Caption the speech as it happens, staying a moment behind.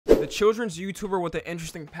The children's YouTuber with an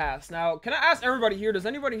interesting past. Now, can I ask everybody here, does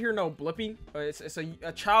anybody here know Blippi? It's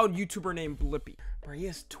a child YouTuber named Blippi. Bro, he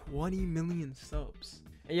has 20 million subs.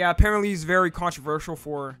 And yeah, apparently he's very controversial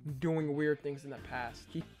for doing weird things in the past.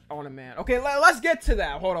 He on a man. Okay, let's get to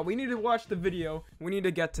that. Hold on, we need to watch the video. We need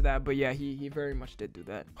to get to that. But yeah, he very much did do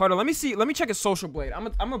that. Hold on, let me see. Let me check his social blade. I'm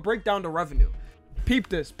gonna break down the revenue. Peep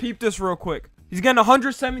this real quick. He's getting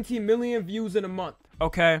 117 million views in a month.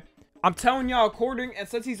 Okay. I'm telling y'all, and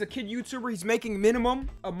since he's a kid YouTuber, he's making minimum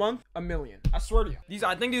a month, $1 million. I swear to you.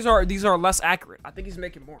 I think these are less accurate. I think he's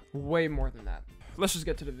making more, way more than that. Let's just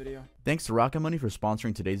get to the video. Thanks to Rocket Money for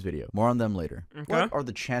sponsoring today's video. More on them later. Okay. What are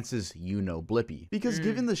the chances you know Blippi? Because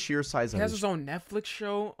given the sheer size of he has his own Netflix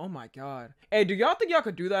show. Oh my god. Hey, do y'all think y'all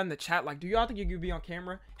could do that in the chat? Like, do y'all think you could be on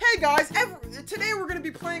camera? Hey guys, today we're gonna be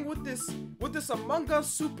playing with this Among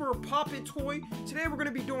Us Super Pop-It toy. Today we're gonna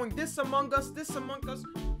be doing this Among Us.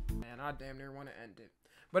 Man, I damn near want to end it.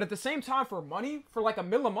 But at the same time, for money, for like $1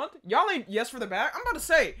 million a month, y'all ain't yes for the bag. I'm about to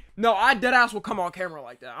say, no, I deadass will come on camera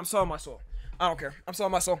like that. I'm selling my soul. I don't care. I'm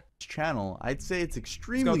selling my soul. Channel, I'd say it's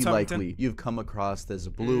extremely likely you've come across this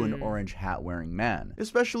blue and orange hat wearing man,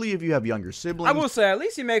 especially if you have younger siblings. I will say, at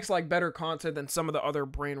least he makes like better content than some of the other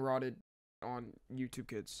brain rotted on YouTube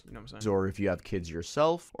kids, you know what I'm saying? Or if you have kids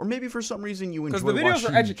yourself, or maybe for some reason you enjoy the videos are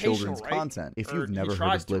watching educational, children's right? content. If you've never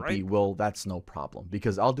heard of Blippi, right? well, that's no problem,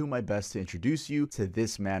 because I'll do my best to introduce you to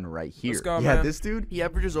this man right here. Let's go, yeah, man. This dude, he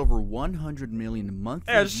averages over 100 million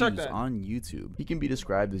monthly views on YouTube. He can be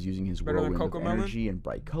described as using his whirlwind of energy and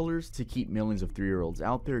bright colors to keep millions of 3-year-olds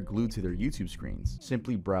out there glued to their YouTube screens.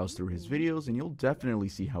 Simply browse through his videos and you'll definitely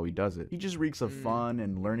see how he does it. He just reeks of fun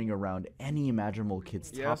and learning around any imaginable kid's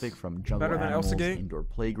topic, from jungle animals, indoor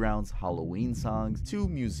playgrounds, Halloween songs, to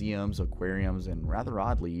museums, aquariums, and rather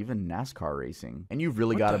oddly, even NASCAR racing. And you've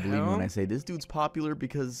really got to believe me when I say this dude's popular,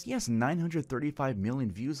 because he has 935 million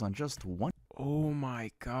views on just one my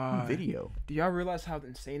god video. Do y'all realize how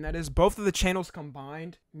insane that is? Both of the channels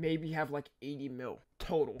combined maybe have like 80 mil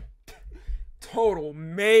total. Total,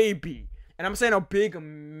 maybe. And I'm saying a big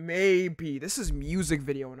maybe. This is music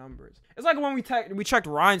video numbers. It's like when we checked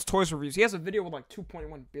Ryan's Toys reviews. He has a video with like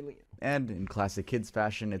 2.1 billion. And in classic kids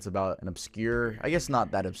fashion, it's about an obscure, I guess not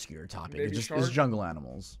that obscure topic. It's jungle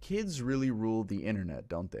animals. Kids really rule the internet,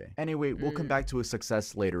 don't they? Anyway, we'll come back to his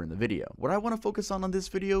success later in the video. What I want to focus on this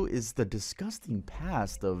video is the disgusting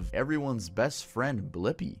past of everyone's best friend,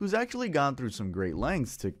 Blippi, who's actually gone through some great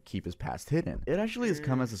lengths to keep his past hidden. It actually has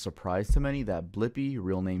come as a surprise to many that Blippi,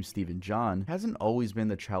 real name Stephen John, hasn't always been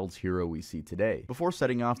the child's hero we see today. Before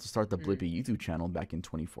setting off to start the Blippi YouTube channel back in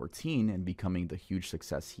 2014 and becoming the huge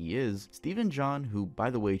success he is, Stephen John, who by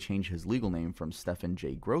the way changed his legal name from Stephen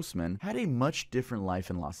J. Grossman, had a much different life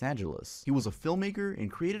in Los Angeles. He was a filmmaker and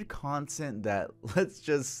created content that, let's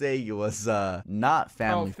just say, was not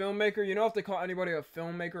family. Oh, filmmaker? You know, if they call anybody a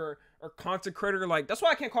filmmaker or content creator, like, that's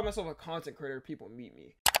why I can't call myself a content creator. People meet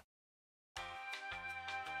me.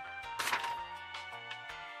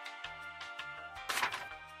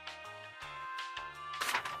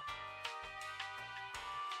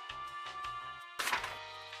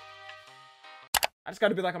 I just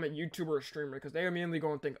gotta be like I'm a YouTuber or streamer, because they immediately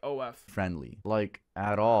go and think OF. Friendly. Like,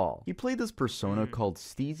 at all. He played this persona called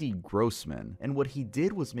Steezy Grossman, and what he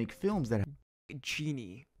did was make films that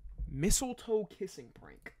Genie, Mistletoe Kissing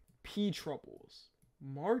Prank, P Troubles,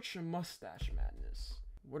 March and Mustache Madness.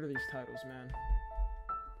 What are these titles, man?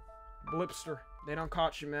 Blipster. They done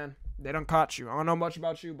caught you, man. They done caught you. I don't know much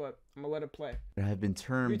about you, but I'm gonna let it play. have been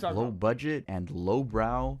termed low budget and low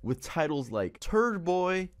brow, with titles like Turd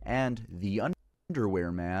Boy and The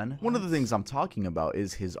Underwear Man. One of the things I'm talking about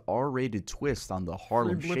is his R-rated twist on the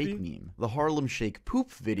Harlem Shake meme. The Harlem Shake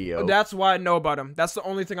poop video. Oh, that's why I know about him. That's the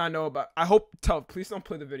only thing I know about. I hope, please don't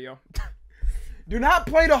play the video. Do not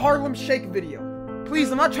play the Harlem Shake video.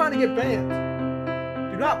 Please, I'm not trying to get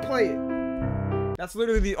banned. Do not play it. That's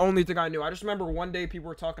literally the only thing I knew. I just remember one day people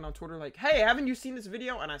were talking on Twitter like, hey, haven't you seen this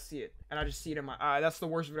video? And I see it. And I just see it in my eye. That's the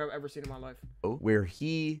worst video I've ever seen in my life. Where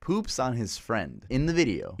he poops on his friend in the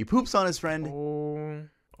video. He poops on his friend.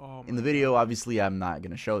 In the video, obviously, I'm not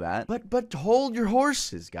gonna show that. But hold your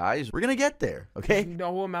horses, guys. We're gonna get there, okay? There's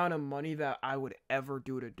no amount of money that I would ever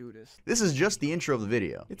do to do this. This is just the intro of the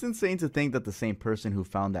video. It's insane to think that the same person who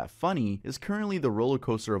found that funny is currently the roller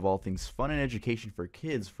coaster of all things fun and education for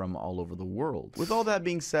kids from all over the world. With all that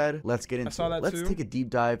being said, let's get into it. Let's take a deep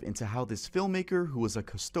dive into how this filmmaker, who was a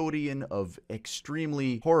custodian of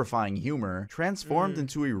extremely horrifying humor, transformed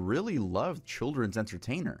into a really loved children's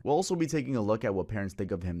entertainer. We'll also be taking a look at what parents think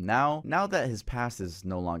of him him now that his past is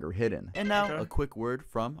no longer hidden. And now, a quick word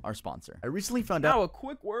from our sponsor. I recently found out. Now, a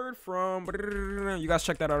quick word from. You guys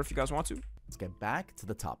check that out if you guys want to. Let's get back to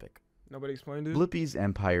the topic. Nobody explained it. Blippi's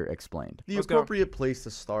empire explained. The appropriate place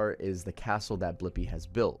to start is the castle that Blippi has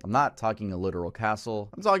built. I'm not talking a literal castle.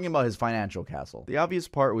 I'm talking about his financial castle. The obvious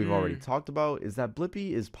part we've already talked about is that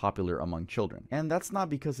Blippi is popular among children. And that's not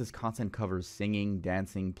because his content covers singing,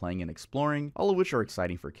 dancing, playing, and exploring, all of which are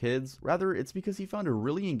exciting for kids. Rather, it's because he found a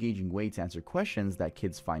really engaging way to answer questions that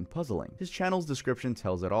kids find puzzling. His channel's description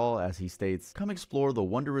tells it all as he states, "Come explore the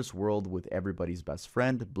wondrous world with everybody's best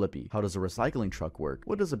friend, Blippi. How does a recycling truck work?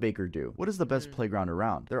 What does a baker do? What is the best playground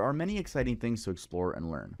around? There are many exciting things to explore and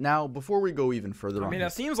learn." Now, before we go even further I mean,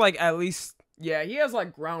 it seems like at least, yeah, he has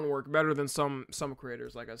like groundwork better than some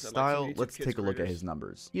creators, like I said. Style, like let's take a look at his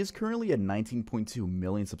numbers. He is currently at 19.2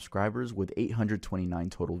 million subscribers with 829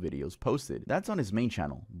 total videos posted. That's on his main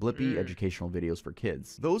channel, Blippi Educational Videos for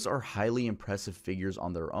Kids. Those are highly impressive figures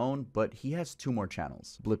on their own, but he has two more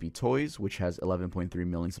channels. Blippi Toys, which has 11.3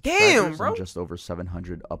 million subscribers and just over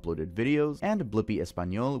 700 uploaded videos, and Blippi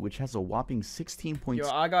Espanol, which has a whopping 16.2. Yo,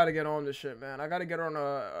 I gotta get on this shit, man. I gotta get on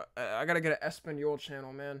I gotta get an Espanol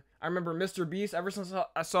channel, man. I remember Mr. Beast, ever since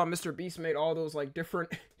I saw Mr. Beast made all those like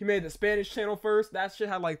different, he made the Spanish channel first. That shit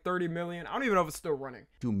had like 30 million. I don't even know if it's still running.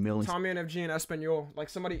 2 million. Tommy NFG and Espanol. Like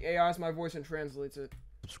somebody AIs my voice and translates it.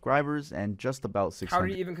 Subscribers and just about 600. How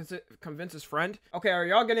did he even convince his friend? Okay, are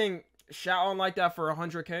y'all getting shout on like that for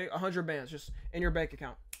 100K? 100 bands just in your bank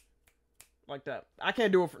account. Like that. I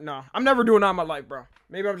can't do it for, nah. I'm never doing that in my life, bro.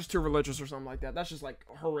 Maybe I'm just too religious or something like that. That's just like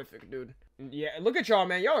horrific, dude. Yeah, look at y'all,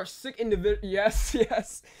 man. Y'all are sick individuals. Yes,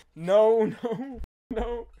 yes. No.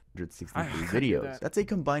 163 videos. That's a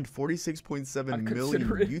combined 46.7 million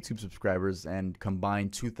YouTube subscribers and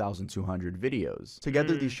combined 2,200 videos.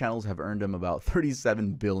 Together, these channels have earned him about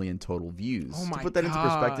 37 billion total views. Oh my to put that into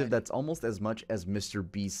perspective, that's almost as much as Mr.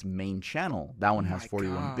 Beast's main channel. That one has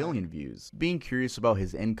 41 billion views. Being curious about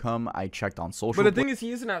his income, I checked on social. But the thing is,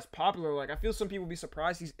 he isn't as popular. Like, I feel some people be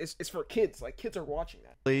surprised. It's for kids. Like, kids are watching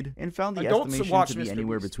that. And found the estimation to be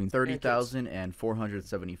anywhere between 30,000 and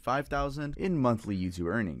 475,000 in monthly YouTube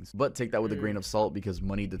earnings. But take that with a grain of salt because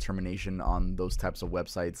money determination on those types of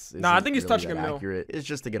websites is I think he's really touching accurate. It's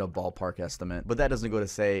just to get a ballpark estimate. But that doesn't go to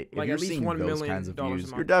say if like you're seeing those kinds of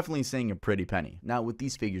views, you're definitely seeing a pretty penny. Now, with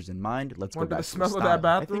these figures in mind, let's go back to the style.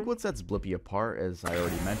 I think what sets Blippi apart, as I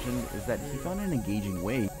already mentioned, is that he found an engaging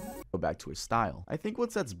way. Go back to his style. I think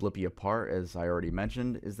what sets Blippi apart, as I already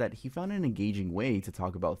mentioned, is that he found an engaging way to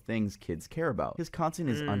talk about things kids care about. His content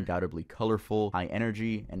is undoubtedly colorful, high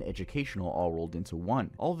energy, and educational all rolled into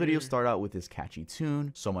one. All videos start out with his catchy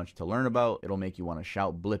tune, so much to learn about, it'll make you want to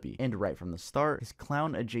shout Blippi. And right from the start, his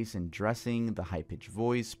clown-adjacent dressing, the high-pitched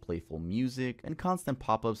voice, playful music, and constant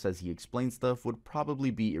pop-ups as he explains stuff would probably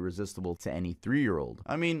be irresistible to any 3-year-old.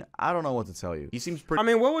 I mean, I don't know what to tell you. He seems pretty— I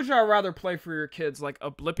mean, what would y'all rather play for your kids? Like a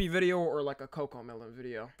Blippi video or like a Coco Melon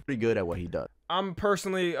video? Pretty good at what he does. I'm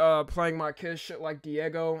personally playing my kids shit like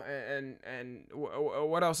Diego and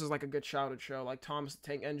what else is like a good childhood show, like Tom's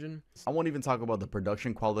Tank Engine. I won't even talk about the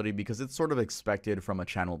production quality because it's sort of expected from a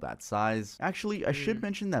channel that size. Actually, I should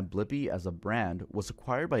mention that Blippi as a brand was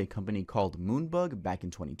acquired by a company called Moonbug back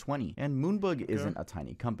in 2020, and Moonbug isn't a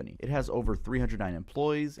tiny company. It has over 309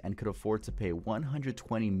 employees and could afford to pay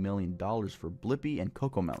 $120 million for Blippi and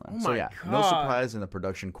Coco Melon. So yeah, no surprise in the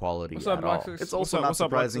production quality at all. It's also not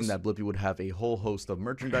surprising that Blippi would have a whole host of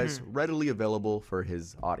merchandise readily available for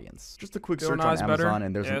his audience. Just a quick search on Amazon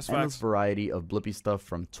and there's an endless variety of Blippi stuff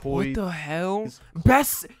from toys. What the hell?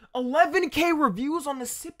 Best 11K reviews on the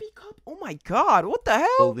Sippy Cup? Oh my god, what the hell?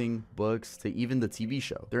 Clothing, books, to even the TV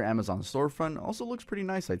show. Their Amazon storefront also looks pretty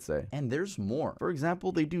nice, I'd say. And there's more. For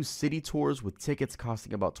example, they do city tours with tickets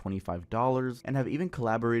costing about $25 and have even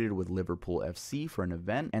collaborated with Liverpool FC for an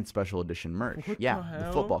event and special edition merch. The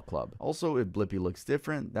football club. Also, if Blippi looks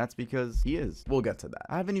different, that's because he is. We'll get to that.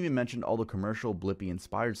 I haven't even mentioned all the commercial Blippi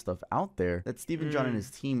inspired stuff out there that Stephen John and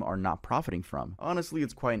his team are not profiting from. Honestly,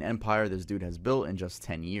 it's quite an empire this dude has built in just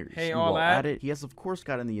 10 years. Hey, while at it, he has of course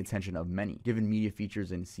gotten the attention of many, given media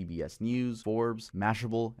features in CBS News, Forbes,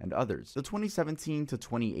 Mashable, and others. The 2017 to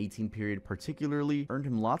 2018 period particularly earned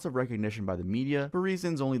him lots of recognition by the media for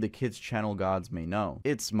reasons only the kids channel gods may know.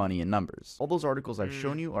 It's money in numbers. All those articles I've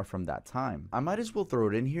shown you are from that time. I might as well throw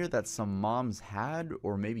it in here that some moms had,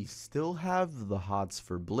 or maybe still have, the hots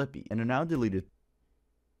for Blippi. In a now deleted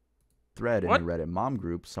thread in the Reddit mom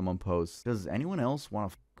group, someone posts, "Does anyone else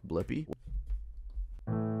want to f Blippi?"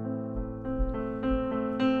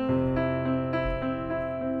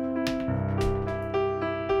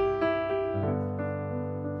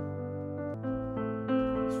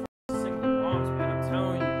 Single moms, man, I'm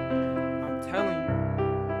telling you.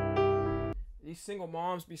 single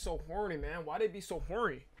moms be so horny, man? Why they be so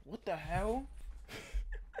horny? What the hell?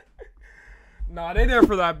 Nah, they there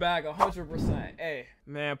for that bag, 100%. Hey,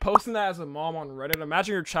 man, posting that as a mom on Reddit.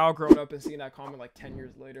 Imagine your child growing up and seeing that comment like 10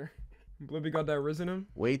 years later. Blippi got that risen him.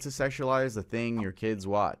 Way to sexualize the thing your kids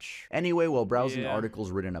watch. Anyway, while browsing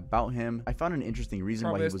articles written about him, I found an interesting reason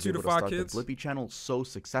why he was able to start the Blippi channel so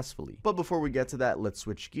successfully. But before we get to that, let's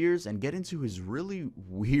switch gears and get into his really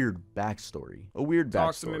weird backstory. A weird backstory.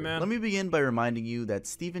 Talk to me, man. Let me begin by reminding you that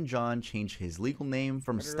Stephen John changed his legal name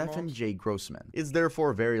from Stephen J. Grossman. It's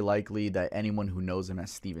therefore very likely that anyone who knows him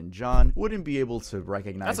as Stephen John wouldn't be able to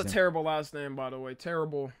recognize him. That's a terrible last name, by the way.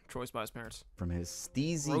 Terrible choice by his parents. From his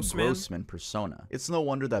Steezy Grossman persona. It's no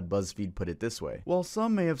wonder that BuzzFeed put it this way. While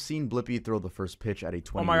some may have seen Blippi throw the first pitch at a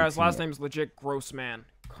 2018 oh my god, his last name's legit Grossman.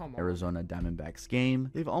 Come on. Arizona Diamondbacks game,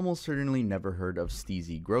 they've almost certainly never heard of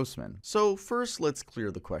Steezy Grossman. So first, let's clear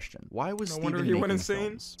the question. Why was Steven making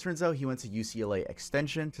films? Turns out he went to UCLA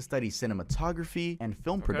Extension to study cinematography and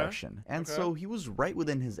film production, and so he was right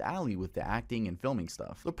within his alley with the acting and filming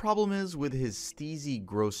stuff. The problem is, with his Steezy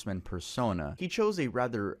Grossman persona, he chose a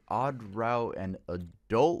rather odd route and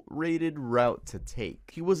adult-rated route to take.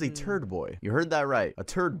 He was a turd boy. You heard that right, a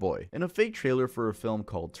turd boy. In a fake trailer for a film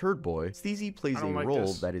called Turd Boy, Steezy plays a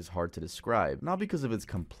role that is hard to describe, not because of its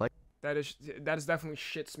complexity. That is definitely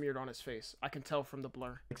shit smeared on his face. I can tell from the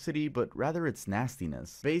blur. But rather its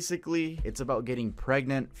nastiness. Basically, it's about getting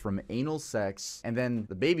pregnant from anal sex, and then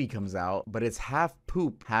the baby comes out, but it's half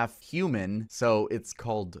poop, half human, so it's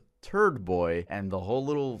called Turd Boy, and the whole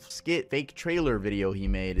little skit fake trailer video he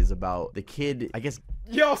made is about the kid, I guess.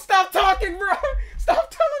 Yo, stop talking, bro!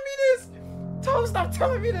 Stop telling me this! Stop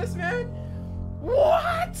telling me this, man!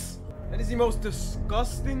 What? That is the most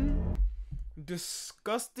disgusting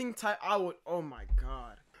type. Oh my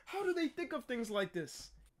god. How do they think of things like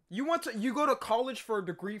this? You go to college for a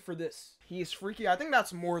degree for this. He is freaky. I think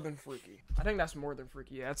that's more than freaky.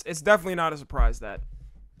 Yeah, it's definitely not a surprise that,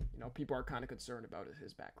 you know, people are kind of concerned about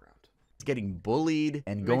his background. Getting bullied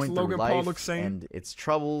and going through life and its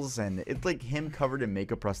troubles, and it's like him covered in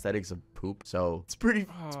makeup prosthetics of poop, so it's pretty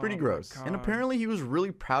gross. And apparently he was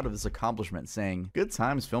really proud of this accomplishment, saying, "Good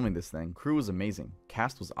times filming this thing. Crew was amazing.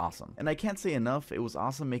 Cast was awesome. And I can't say enough, it was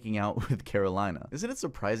awesome making out with Carolina." Isn't it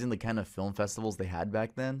surprising the kind of film festivals they had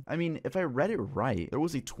back then? I mean, if I read it right, there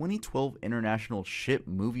was a 2012 International Ship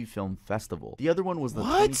Movie Film Festival. The other one was the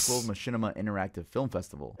 2012 Machinima Interactive Film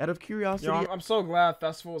Festival. Out of curiosity, yo, I'm so glad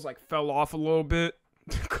festivals like fell off a little bit.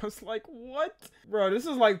 Cause like, what, bro? This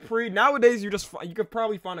is like nowadays. You could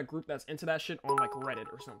probably find a group that's into that shit on like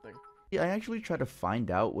Reddit or something. I actually tried to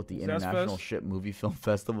find out what the International Ship Movie Film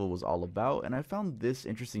Festival was all about, and I found this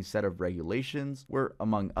interesting set of regulations where,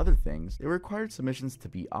 among other things, they required submissions to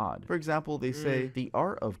be odd. For example, they say, the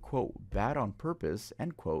art of, quote, bad on purpose,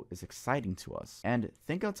 end quote, is exciting to us. And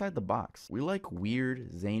think outside the box. We like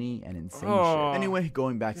weird, zany, and insane shit. Anyway,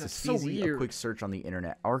 going back to Steezy, a quick search on the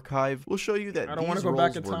Internet Archive will show you that these roles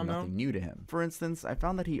were nothing new to him. For instance, I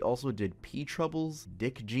found that he also did P Troubles,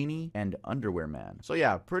 Dick Genie, and Underwear Man. So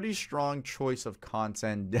yeah, pretty strong choice of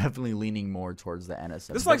content, definitely leaning more towards the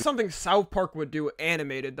NSFW. This is like something South Park would do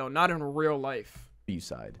animated though, not in real life.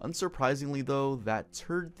 Side. Unsurprisingly though, that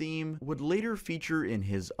turd theme would later feature in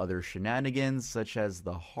his other shenanigans, such as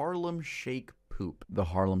the Harlem Shake Poop. The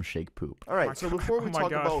Harlem Shake Poop. Alright, so before we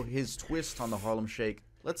talk about his twist on the Harlem Shake,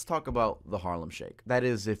 let's talk about the Harlem Shake. That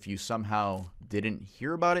is, if you somehow didn't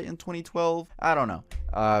hear about it in 2012, I don't know.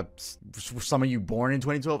 Some of you born in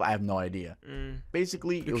 2012, I have no idea.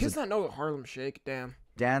 Basically, do kids not know the Harlem Shake? Damn.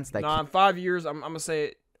 Dance that. Nah, in 5 years, I'm gonna say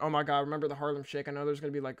it. Oh my god, remember the Harlem Shake? I know there's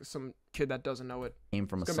gonna be like some kid that doesn't know it. Came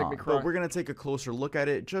from a song. But we're gonna take a closer look at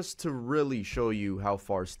it just to really show you how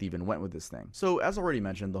far Steven went with this thing. So as already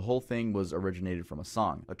mentioned, the whole thing was originated from a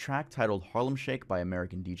song, a track titled Harlem Shake by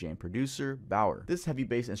American DJ and producer Bauer. This heavy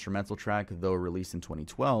bass instrumental track, though released in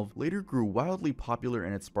 2012, later grew wildly popular,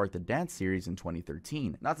 and it sparked the dance series in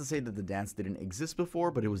 2013. Not to say that the dance didn't exist before,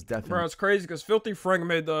 but it was definitely. Bro, it's crazy because Filthy Frank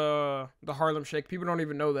made the Harlem Shake. People don't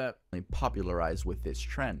even know that. Popularized with this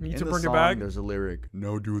trend. Need to bring it back. There's a lyric,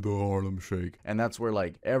 "Now do the Harlem Shake," and that's where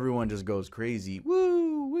like everyone just goes crazy,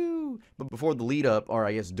 woo woo. But before the lead up, or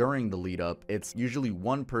I guess during the lead up, it's usually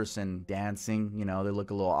one person dancing. You know, they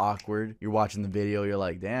look a little awkward. You're watching the video, you're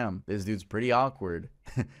like, damn, this dude's pretty awkward.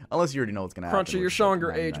 Unless you already know what's gonna happen. Crunchy, you're showing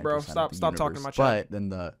your age, bro. Stop talking to my chat. But then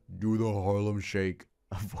the do the Harlem Shake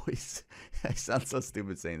voice. I sound so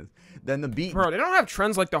stupid saying this. Then the beat, bro. They don't have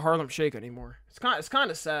trends like the Harlem Shake anymore. It's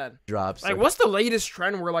kind of sad. Drops. Like, what's the latest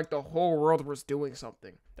trend where like the whole world was doing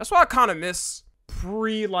something? That's what I kind of miss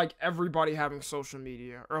pre like everybody having social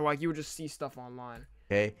media, or like you would just see stuff online.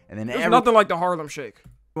 Okay, and then there's nothing like the Harlem Shake.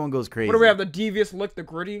 Everyone goes crazy. What do we have? The devious lick the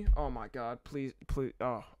gritty? Oh my god, please.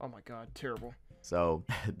 Oh my god, terrible. So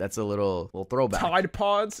that's a little throwback. Tide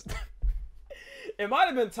Pods. It might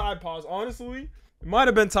have been Tide Pods, honestly. It might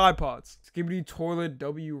have been Tide Pods. Skibidi Toilet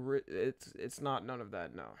W. It's not none of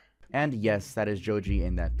that, no. And yes, that is Joji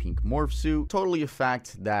in that pink morph suit. Totally a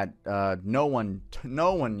fact that no one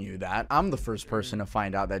knew that. I'm the first person to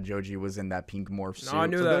find out that Joji was in that pink morph suit. No, I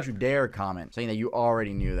knew so that. Don't you dare comment saying that you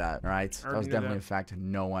already knew that, right? That was definitely that. a fact.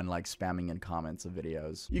 No one likes spamming in comments of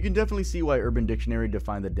videos. You can definitely see why Urban Dictionary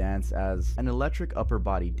defined the dance as an electric upper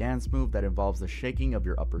body dance move that involves the shaking of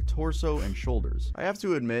your upper torso and shoulders. I have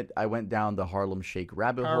to admit, I went down the Harlem Shake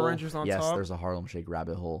rabbit hole. Rangers on yes, top. there's a Harlem Shake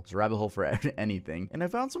rabbit hole. It's a rabbit hole for anything. And I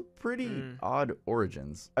found some pretty odd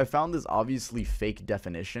origins. I found this obviously fake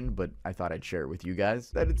definition, but I thought I'd share it with you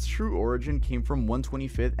guys, that its true origin came from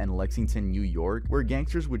 125th and Lexington, New York, where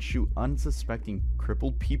gangsters would shoot unsuspecting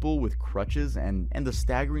crippled people with crutches, and the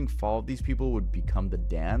staggering fall of these people would become the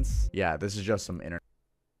dance. Yeah, this is just some internet.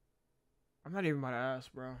 I'm not even about to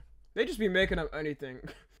ask, bro. They just be making up anything.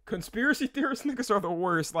 Conspiracy theorists niggas are the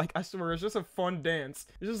worst. Like, I swear, it's just a fun dance.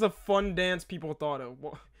 It's just a fun dance people thought of.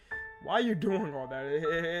 Why are you doing all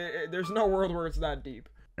that? There's no world where it's that deep.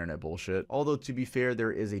 Internet bullshit. Although, to be fair,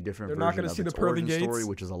 there is a different version of its origin story,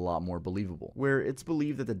 which is a lot more believable, where it's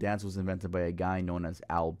believed that the dance was invented by a guy known as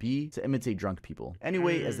Al B to imitate drunk people.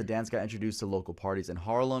 Anyway, as the dance got introduced to local parties in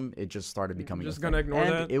Harlem, it just started becoming just a gonna thing. ignore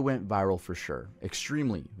and that? It went viral for sure.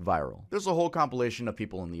 Extremely viral. There's a whole compilation of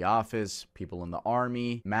people in the office, people in the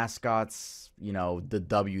army, mascots, you know, the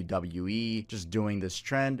WWE, just doing this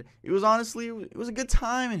trend. It was honestly, it was a good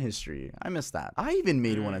time in history. I miss that. I even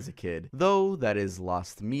made one as a kid, though that is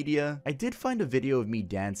lost media. I did find a video of me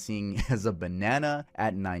dancing as a banana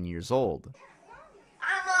at 9 years old.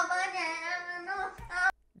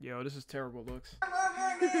 Yo, this is terrible looks.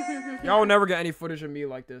 Y'all will never get any footage of me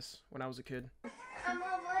like this when I was a kid.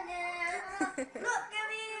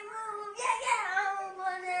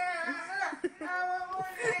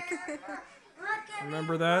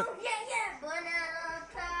 Remember that?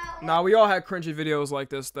 Nah, we all had cringy videos like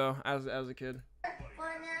this though, as a kid.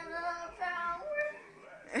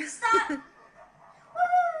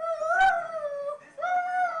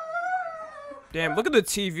 Damn, look at the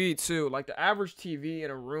TV too. Like the average TV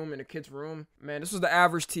in a room, in a kid's room. Man, this was the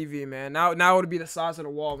average TV, man. Now it would be the size of the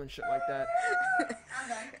wall and shit like that.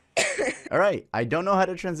 All right, I don't know how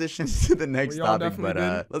to transition to the next topic, but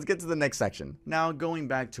did. let's get to the next section. Now, going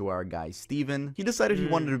back to our guy Steven, he decided he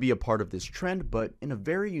wanted to be a part of this trend, but in a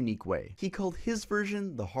very unique way. He called his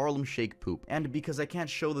version the Harlem Shake poop, and because I can't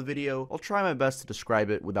show the video, I'll try my best to describe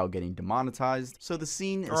it without getting demonetized. So the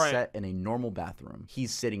scene is set in a normal bathroom.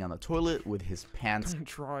 He's sitting on the toilet with his pants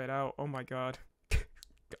try it out. Oh my god.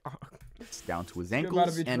 down to his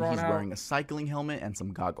ankles, and he's wearing a cycling helmet and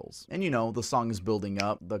some goggles. And you know, the song is building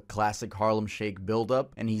up, the classic Harlem Shake build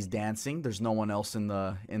up, and he's dancing. There's no one else in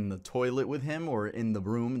the toilet with him or in the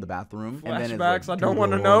room, the bathroom. Flashbacks, and then it's like, I don't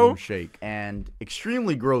want to know. Shake. And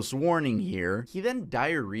extremely gross warning here. He then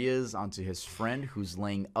diarrheas onto his friend who's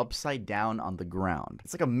laying upside down on the ground.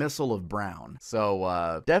 It's like a missile of brown.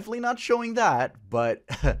 So definitely not showing that, but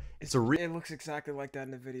it's a real. It looks exactly like that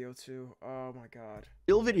in the video too. Oh my god.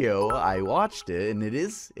 Real video. I watched it, and it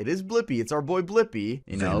is Blippi. It's our boy Blippi,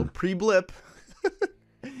 you know, pre-blip.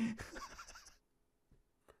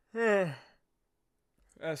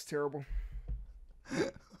 That's terrible.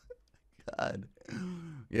 God.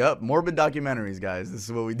 Yep, morbid documentaries, guys. This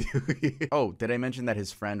is what we do here. Oh, did I mention that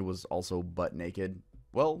his friend was also butt naked?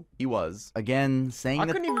 Well, he was. Again, saying I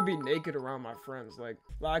couldn't even be naked around my friends. Like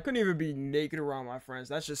I couldn't even be naked around my friends.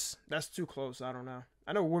 That's too close. I don't know.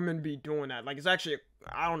 I know women be doing that. Like, it's actually,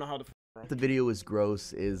 I don't know how to. The video is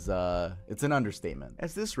gross is it's an understatement.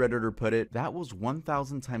 As this Redditor put it, that was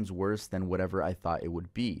 1,000 times worse than whatever I thought it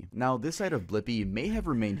would be. Now, this side of Blippi may have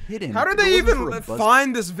remained hidden. How did they even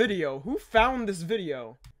find this video? Who found this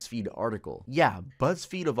video? BuzzFeed article. Yeah,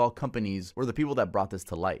 BuzzFeed of all companies were the people that brought this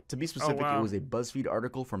to light. To be specific, it was a BuzzFeed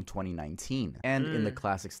article from 2019. And in the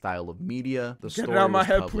classic style of media, the story was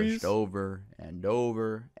published over and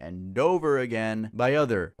over and over again by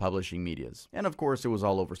other publishing medias. And of course, it was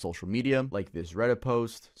all over social media, like this Reddit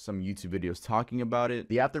post, some YouTube videos talking about it.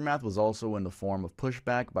 The aftermath was also in the form of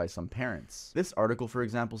pushback by some parents. This article, for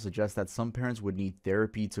example, suggests that some parents would need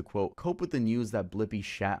therapy to, quote, cope with the news that Blippi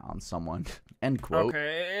shat on someone, end quote.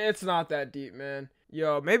 Okay, it's not that deep, man.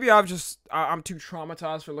 Yo, maybe I'm too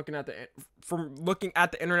traumatized for looking at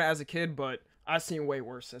the internet as a kid, but I've seen way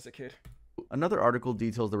worse as a kid. Another article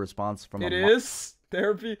details the response from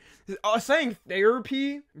therapy. Saying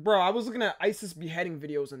therapy, bro. I was looking at ISIS beheading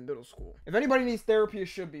videos in middle school. If anybody needs therapy, it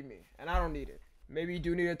should be me, and I don't need it. Maybe you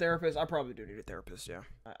do need a therapist. I probably do need a therapist, yeah.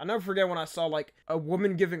 I'll never forget when I saw, like, a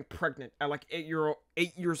woman giving pregnant at, like, 8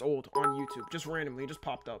 years old on YouTube. Just randomly, it just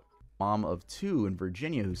popped up. Mom of 2 in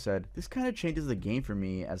Virginia who said, "This kind of changes the game for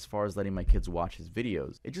me as far as letting my kids watch his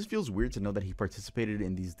videos. It just feels weird to know that he participated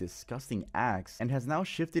in these disgusting acts and has now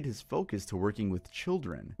shifted his focus to working with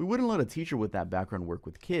children. We wouldn't let a teacher with that background work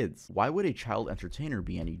with kids. Why would a child entertainer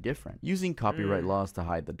be any different? Using copyright laws to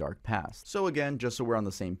hide the dark past." So again, just so we're on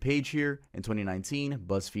the same page here, in 2019,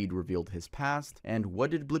 BuzzFeed revealed his past. And what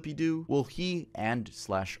did Blippi do? Well, he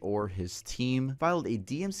and/or his team filed a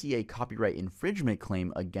DMCA copyright infringement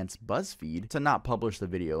claim against BuzzFeed to not publish the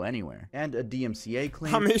video anywhere. And a DMCA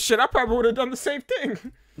claim, I mean, shit, I probably would have done the same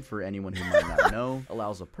thing. for anyone who might not know,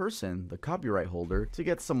 allows a person, the copyright holder, to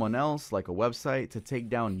get someone else, like a website, to take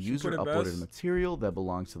down user-uploaded material that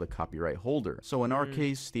belongs to the copyright holder. So in our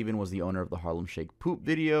case, Steven was the owner of the Harlem Shake poop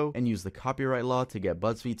video and used the copyright law to get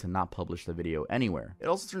BuzzFeed to not publish the video anywhere. It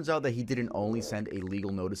also turns out that he didn't only send a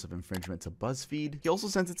legal notice of infringement to BuzzFeed, he also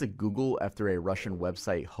sent it to Google after a Russian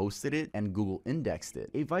website hosted it and Google indexed it.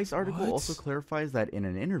 A Vice article also clarifies that in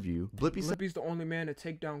an interview, Blippi's the only man to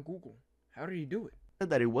take down Google. How did he do it?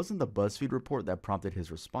 that it wasn't the BuzzFeed report that prompted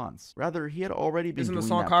his response. Rather, he had already been doing that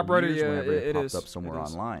for copyrighted? years whenever it popped is. up somewhere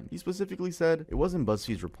online. He specifically said, "It wasn't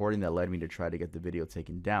BuzzFeed's reporting that led me to try to get the video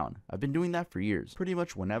taken down. I've been doing that for years, pretty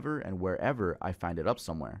much whenever and wherever I find it up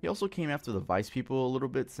somewhere." He also came after the Vice people a little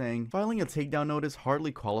bit, saying, "Filing a takedown notice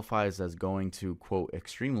hardly qualifies as going to, quote,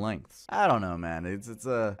 extreme lengths." I don't know, man. I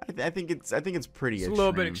think it's pretty extreme. A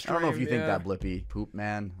little bit extreme. I don't know if you think that, Blippi. Poop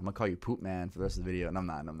man. I'm gonna call you Poop man for the rest of the video, and I'm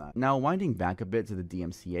not. Now, winding back a bit to the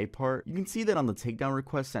DMCA part, you can see that on the takedown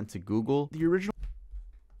request sent to Google, the original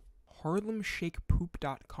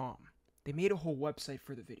HarlemShakePoop.com. They made a whole website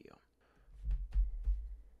for the video.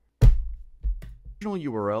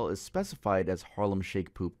 URL is specified as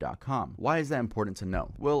HarlemShakePoop.com. Why is that important to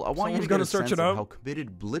know? Well, I want you to get a sense of how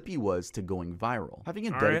committed Blippi was to going viral. Having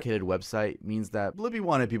a dedicated website means that Blippi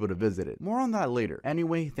wanted people to visit it. More on that later.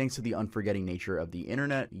 Anyway, thanks to the unforgetting nature of the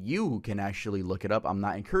internet, you can actually look it up. I'm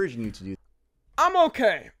not encouraging you to do. I'm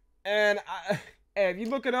okay. And if you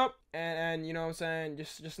look it up, and you know what I'm saying,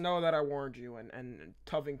 just know that I warned you, and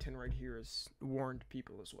Tuvington right here has warned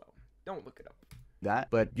people as well. Don't look it up.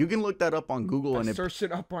 But you can look that up on Google, and search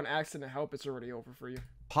it up on accident help. It's already over for you.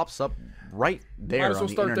 Pops up right there on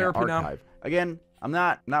the Internet Archive. Again, I'm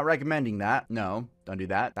not recommending that. No, don't do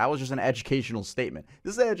that. That was just an educational statement.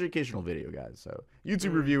 This is an educational video, guys. So,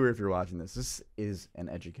 YouTube reviewer, if you're watching this is an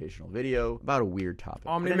educational video about a weird topic.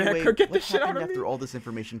 Omni-Man could get the shit out of me. After all this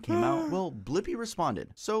information came out, well, Blippi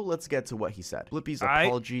responded. So let's get to what he said. Blippi's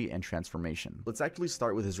apology and transformation. Let's actually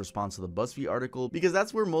start with his response to the BuzzFeed article, because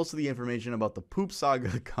that's where most of the information about the poop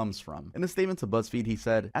saga comes from. In a statement to BuzzFeed, he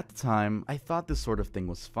said, "At the time, I thought this sort of thing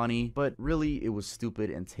was funny, but really it was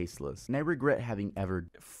stupid and tasteless, and I regret having ever..."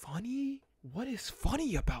 Funny? What is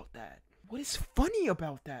funny about that? What is funny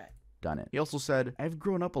about that? Done it. He also said, "I've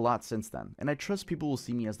grown up a lot since then, and I trust people will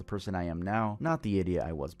see me as the person I am now, not the idiot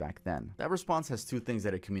I was back then." That response has two things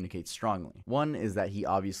that it communicates strongly. One is that he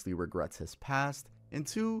obviously regrets his past, and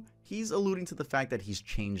two, he's alluding to the fact that he's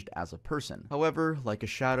changed as a person. However, like a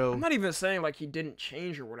shadow... I'm not even saying like he didn't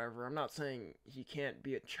change or whatever. I'm not saying he can't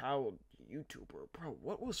be a child YouTuber. Bro,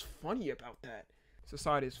 what was funny about that?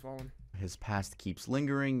 Society's fallen. His past keeps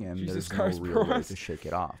lingering, and there's no real way to shake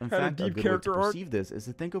it off. In fact, a good way to perceive this is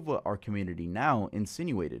to think of what our community now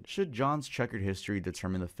insinuated. Should John's checkered history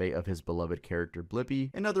determine the fate of his beloved character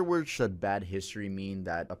Blippi? In other words, should bad history mean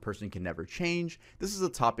that a person can never change? This is a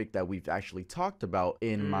topic that we've actually talked about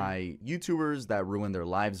in my YouTubers that ruin their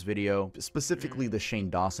lives video, specifically the Shane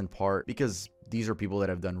Dawson part, because these are people that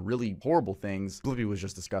have done really horrible things. Blippi was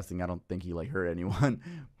just disgusting. I don't think he hurt anyone.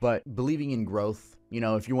 But believing in growth, you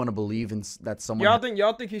know, if you want to believe in that someone...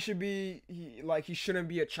 Y'all think he should be, he shouldn't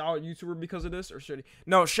be a child YouTuber because of this? Or should he?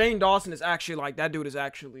 No, Shane Dawson is actually, like, that dude is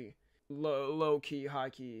actually low-key,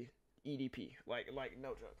 high-key EDP. Like,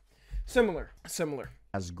 no joke. Similar.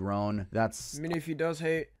 Has grown. That's... I mean, if he does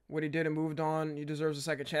hate what he did and moved on, he deserves a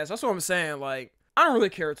second chance. That's what I'm saying, like... I don't really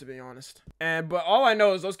care, to be honest. But all I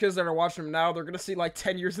know is those kids that are watching him now, they're gonna see like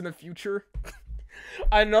 10 years in the future.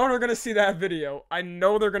 I know they're gonna see that video.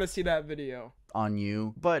 On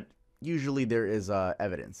you, but usually there is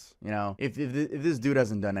evidence. You know, if this dude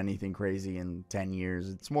hasn't done anything crazy in 10 years,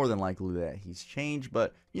 it's more than likely that he's changed,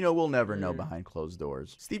 but you know, we'll never know behind closed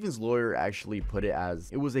doors. Steven's lawyer actually put it as,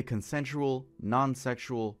 it was a consensual,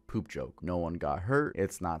 non-sexual poop joke. No one got hurt.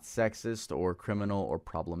 It's not sexist or criminal or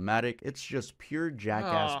problematic. It's just pure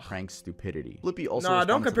jackass prank stupidity. Blippi also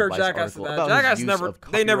don't compare Jackass to that. Jackass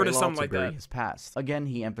they never did something like that. His past. Again,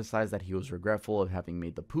 he emphasized that he was regretful of having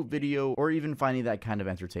made the poop video or even finding that kind of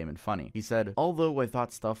entertainment funny. He said, although I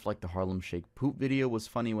thought stuff like the Harlem Shake poop video was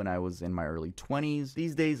funny when I was in my early 20s,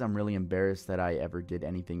 these days I'm really embarrassed that I ever did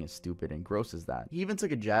anything as stupid and gross as that. He even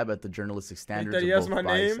took a jab at the journalistic standards of both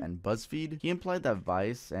Vice and BuzzFeed. He implied that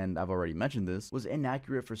Vice, and I've already mentioned this, was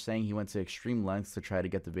inaccurate for saying he went to extreme lengths to try to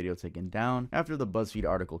get the video taken down after the BuzzFeed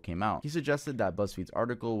article came out. He suggested that BuzzFeed's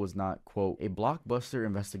article was not, quote, a blockbuster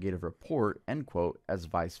investigative report, end quote, as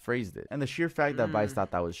Vice phrased it. And the sheer fact that Vice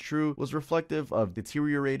thought that was true was reflective of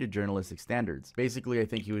deteriorated journalistic standards. Basically, I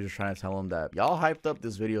think he was just trying to tell him that y'all hyped up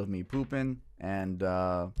this video of me pooping, and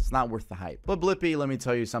it's not worth the hype. But Blippi, let me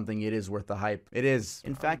tell you something, it is worth the hype. It is.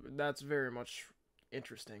 In fact, that's very much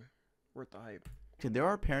interesting. Worth the hype. There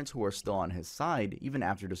are parents who are still on his side even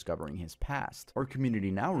after discovering his past. Our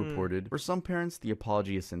Community Now reported, for some parents, the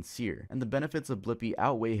apology is sincere, and the benefits of Blippi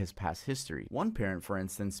outweigh his past history. One parent, for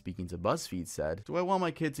instance, speaking to BuzzFeed, said, do I want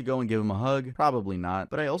my kid to go and give him a hug? Probably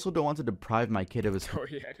not, but I also don't want to deprive my kid of his... Oh,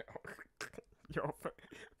 yeah, no. Yo,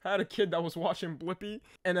 I had a kid that was watching Blippi,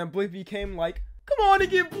 and then Blippi came like, come on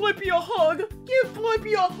and give Blippi a hug! Give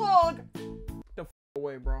Blippi a hug! The f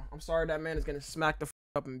away, bro. I'm sorry that man is gonna smack the f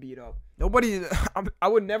up and beat up. Nobody, I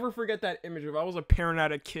would never forget that image if I was a parent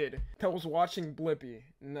at a kid that was watching Blippi.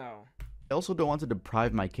 No. I also don't want to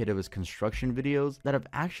deprive my kid of his construction videos that have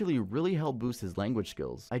actually really helped boost his language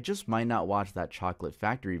skills. I just might not watch that chocolate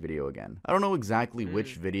factory video again. I don't know exactly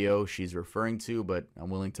which video she's referring to, but I'm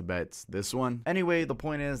willing to bet it's this one. Anyway, the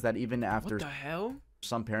point is that even after... What the hell?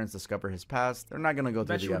 Some parents discover his past, they're not going to go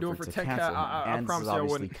through the effort to cancel him, and this is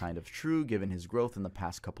obviously kind of true given his growth in the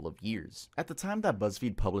past couple of years. At the time that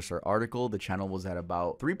BuzzFeed published our article, the channel was at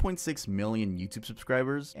about 3.6 million YouTube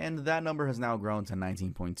subscribers, and that number has now grown to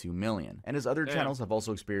 19.2 million, and his other channels have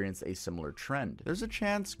also experienced a similar trend. There's a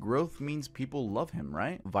chance growth means people love him,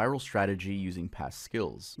 right? Viral strategy using past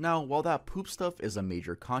skills. Now, while that poop stuff is a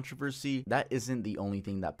major controversy, that isn't the only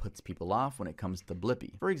thing that puts people off when it comes to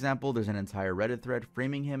Blippi. For example, there's an entire Reddit thread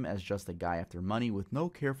framing him as just a guy after money with no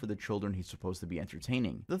care for the children he's supposed to be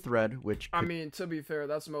entertaining. The thread, which I mean, to be fair,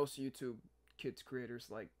 that's most YouTube kids creators.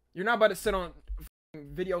 Like, you're not about to sit on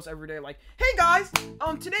videos every day like, hey guys,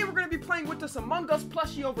 today we're gonna be playing with this Among Us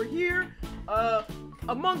plushie over here.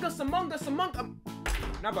 Among Us. Not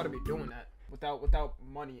about to be doing that without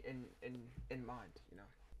money in mind, you know.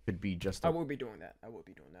 Could be just I will be doing that.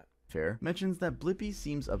 Fair mentions that Blippi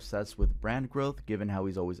seems obsessed with brand growth given how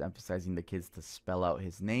he's always emphasizing the kids to spell out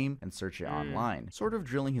his name and search it online, sort of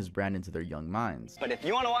drilling his brand into their young minds. But if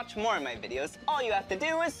you want to watch more of my videos, all you have to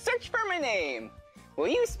do is search for my name. Will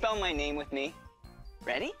you spell my name with me?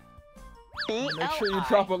 Ready? Make sure you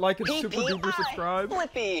drop a like and super duper subscribe.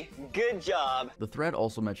 Blippi, good job. The thread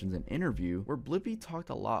also mentions an interview where Blippi talked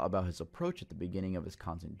a lot about his approach at the beginning of his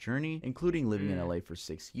content journey, including living in LA for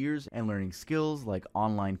 6 years and learning skills like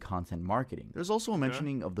online content marketing. There's also a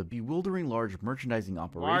mentioning of the bewildering large merchandising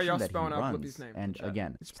operation that he runs. And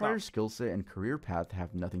again, his prior skill set and career path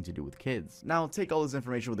have nothing to do with kids. Now, take all this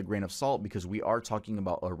information with a grain of salt because we are talking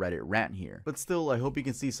about a Reddit rant here. But still, I hope you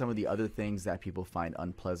can see some of the other things that people find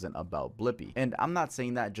unpleasant about Blippi. And I'm not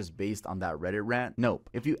saying that just based on that Reddit rant. Nope.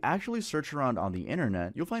 If you actually search around on the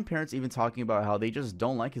internet, you'll find parents even talking about how they just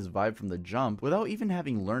don't like his vibe from the jump without even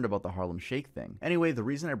having learned about the Harlem Shake thing. Anyway, the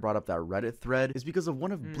reason I brought up that Reddit thread is because of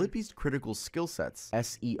one of Blippi's critical skill sets,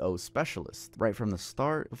 SEO specialist. Right from the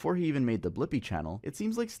start, before he even made the Blippi channel, it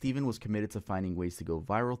seems like Steven was committed to finding ways to go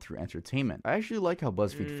viral through entertainment. I actually like how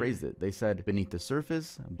BuzzFeed phrased it. They said, beneath the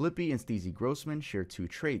surface, Blippi and Steezy Grossman share two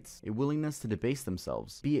traits: a willingness to debase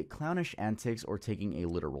themselves, be it clownish antics or taking a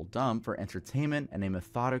literal dump, for entertainment, and a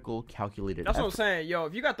methodical, calculated That's what I'm saying. Yo,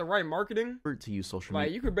 if you got the right marketing to use social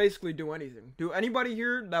media, you could basically do anything. Do anybody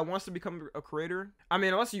here that wants to become a creator? I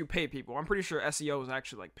mean, unless you pay people. I'm pretty sure SEO is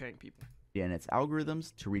actually like paying people and its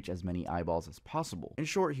algorithms to reach as many eyeballs as possible. In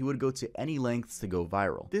short, he would go to any lengths to go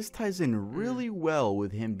viral. This ties in really well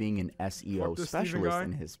with him being an SEO specialist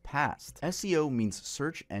in his past. SEO means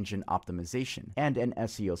search engine optimization, and an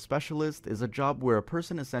SEO specialist is a job where a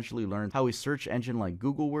person essentially learns how a search engine like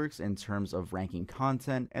Google works in terms of ranking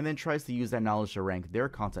content, and then tries to use that knowledge to rank their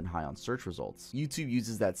content high on search results. YouTube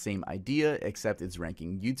uses that same idea, except it's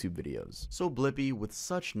ranking YouTube videos. So Blippi, with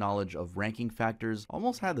such knowledge of ranking factors,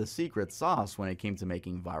 almost had the secret sauce when it came to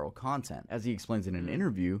making viral content. As he explains in an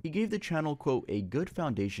interview, he gave the channel, quote, a good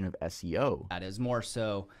foundation of SEO. That is more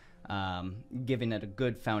so giving it a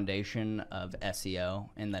good foundation of SEO,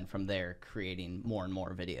 and then from there creating more and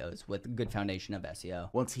more videos with a good foundation of SEO.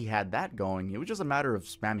 Once he had that going, it was just a matter of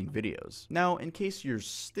spamming videos. Now, in case you're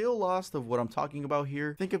still lost of what I'm talking about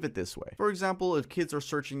here, think of it this way. For example, if kids are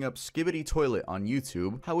searching up Skibidi Toilet on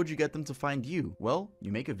YouTube, how would you get them to find you? Well,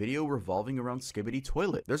 you make a video revolving around Skibidi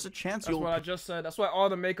Toilet. There's a chance That's what I just said. That's why all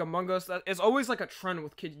the Make Among Us, it's always like a trend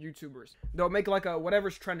with kid YouTubers. They'll make like a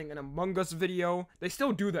whatever's trending, an Among Us video. They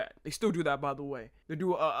still do that. They still do that, by the way. They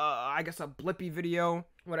do I guess a Blippi video,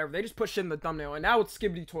 whatever. They just put shit in the thumbnail, and now it's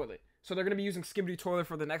Skibidi Toilet. So they're gonna be using Skibidi Toilet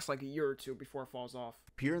for the next like a year or two before it falls off.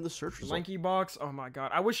 Appear in the search results. Lanky Box. Oh my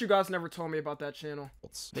god. I wish you guys never told me about that channel.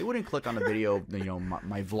 They wouldn't click on a video, you know,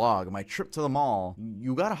 my vlog, my trip to the mall.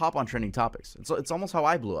 You gotta hop on trending topics. It's almost how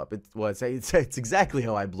I blew up. It's exactly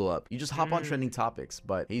how I blew up. You just hop on trending topics,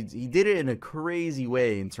 but he did it in a crazy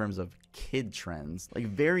way in terms of kid trends, like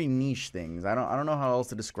very niche things. I don't know how else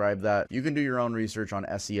to describe that. You can do your own research on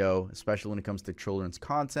SEO, especially when it comes to children's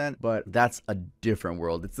content, but that's a different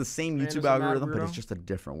world. It's the same YouTube algorithm, but it's just a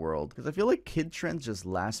different world. Because I feel like kid trends just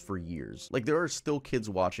last for years. Like there are still kids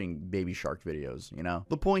watching Baby Shark videos, you know?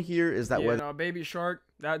 The point here is that whether Baby Shark,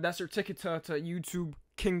 that's your ticket to YouTube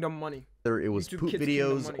kingdom money. Whether it was poop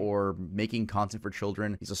videos or making content for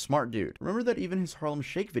children, he's a smart dude. Remember that even his Harlem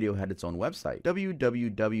Shake video had its own website,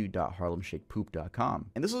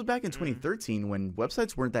 www.harlemshakepoop.com. And this was back in 2013 when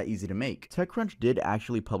websites weren't that easy to make. TechCrunch did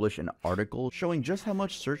actually publish an article showing just how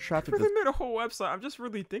much search traffic they made a whole website. I'm just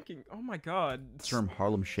really thinking, oh my god, the term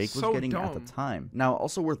Harlem Shake was getting at the time. Now,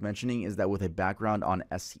 also worth mentioning is that with a background on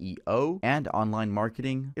SEO and online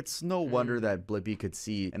marketing, it's no wonder that Blippi could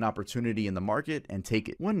see an opportunity in the market and take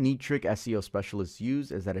it. One neat trick SEO specialists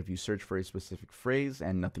use is that if you search for a specific phrase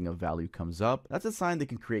and nothing of value comes up, that's a sign they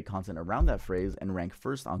can create content around that phrase and rank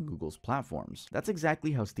first on Google's platforms. That's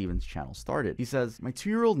exactly how Steven's channel started. He says, my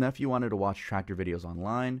 2-year-old nephew wanted to watch tractor videos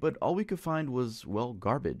online, but all we could find was, well,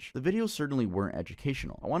 garbage. The videos certainly weren't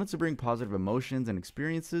educational. I wanted to bring positive emotions and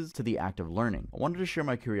experiences to the act of learning. I wanted to share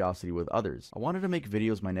my curiosity with others. I wanted to make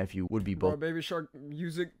videos my nephew would be both. Baby Shark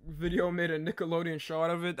music video made a Nickelodeon show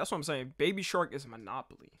out of it. That's what I'm saying. Baby Shark is a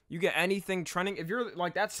monopoly. You get anything trending. If you're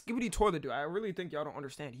like that Skibidi Toilet dude, I really think y'all don't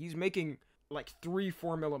understand. He's making like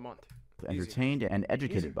 3-4 mil a month. Entertained and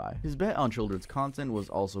educated by. His bet on children's content was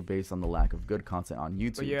also based on the lack of good content on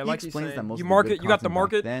YouTube. But yeah, he like explains that most you of market, the good you got the content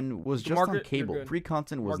market. Then was just on cable. Free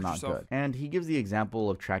content was not good. And he gives the example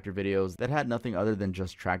of tractor videos that had nothing other than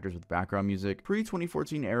just tractors with background music.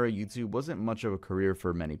 Pre-2014 era YouTube wasn't much of a career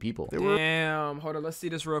for many people. Damn, hold on, let's see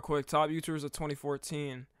this real quick. Top YouTubers of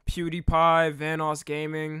 2014: PewDiePie, Vanoss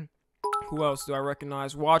Gaming. Who else do I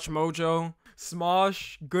recognize? Watch Mojo,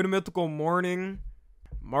 Smosh, Good Mythical Morning,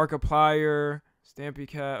 Markiplier, Stampy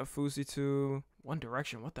Cat, Fusi2, One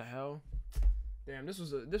Direction. What the hell? Damn, this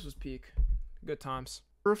was peak. Good times.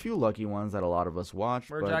 There were a few lucky ones that a lot of us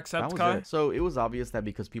watched, but that was it. So it was obvious that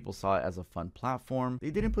because people saw it as a fun platform,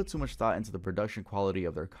 they didn't put too much thought into the production quality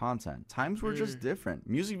of their content. Times were just different.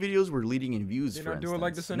 Music videos were leading in views, for instance.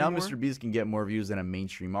 Like this now Mr. Beast can get more views than a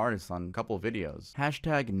mainstream artist on a couple of videos.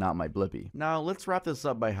 Hashtag not my Blippi. Now let's wrap this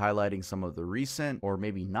up by highlighting some of the recent, or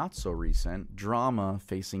maybe not so recent, drama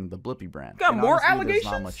facing the Blippi brand. Got more allegations?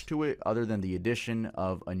 There's not much to it other than the addition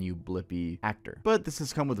of a new Blippi actor. But this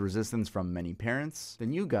has come with resistance from many parents.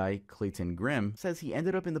 The new guy, Clayton Grimm, says he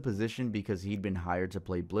ended up in the position because he'd been hired to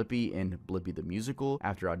play Blippi in Blippi the Musical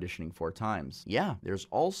after auditioning 4 times. Yeah, there's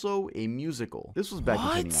also a musical. This was back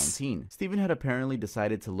in 2019. Steven had apparently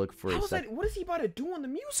decided to look for what is he about to do on the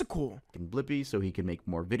musical? In Blippi so he could make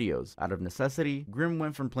more videos. Out of necessity, Grimm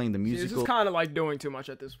went from playing the musical. This is kind of like doing too much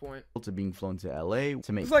at this point. To being flown to LA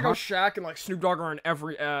to make. It's like how Shaq and like Snoop Dogg are in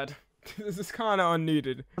every ad. This is kind of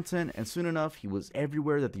unneeded. Content, and soon enough, he was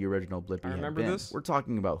everywhere that the original Blippi had been. Remember this? We're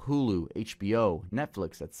talking about Hulu, HBO,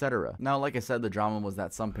 Netflix, etc. Now, like I said, the drama was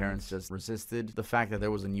that some parents just resisted the fact that there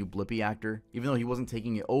was a new Blippi actor. Even though he wasn't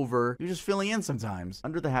taking it over, he was just filling in sometimes.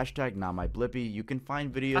 Under the hashtag #NotMyBlippi, you can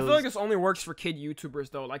find videos. I feel like this only works for kid YouTubers,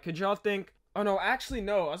 though. Like, could y'all think... Oh, no, actually,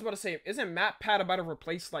 no. I was about to say, isn't MatPat about to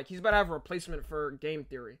replace... Like, he's about to have a replacement for Game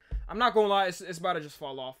Theory. I'm not gonna lie, it's about to just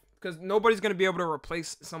fall off. Because nobody's going to be able to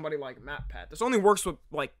replace somebody like MatPat. This only works with,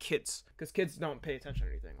 like, kids. Because kids don't pay attention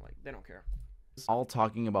to anything. Like, they don't care. All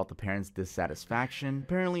talking about the parents' dissatisfaction.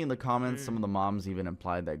 Apparently in the comments, some of the moms even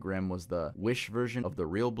implied that Grimm was the Wish version of the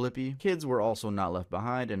real Blippi. Kids were also not left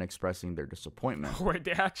behind and expressing their disappointment. Oh, wait,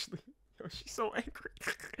 they actually... Yo, she's so angry.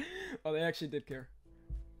 Oh, they actually did care.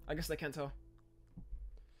 I guess they can't tell.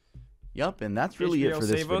 Yup, and that's really it HBO for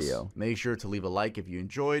this save us. video. Make sure to leave a like if you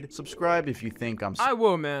enjoyed, subscribe if you think I'm I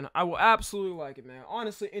will, man. I will absolutely like it, man.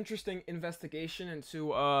 Honestly, interesting investigation into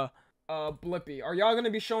Blippi. Are y'all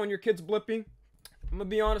gonna be showing your kids Blippi? I'm gonna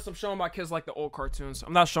be honest, I'm showing my kids like the old cartoons.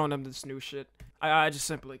 I'm not showing them this new shit. I just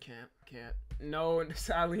simply can't. No,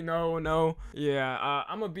 sadly, no. Yeah,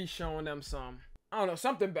 I'm gonna be showing them some, I don't know,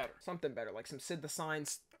 something better, like some Sid the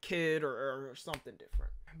Science Kid or something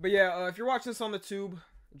different. But yeah, if you're watching this on the tube,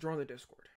 join the Discord.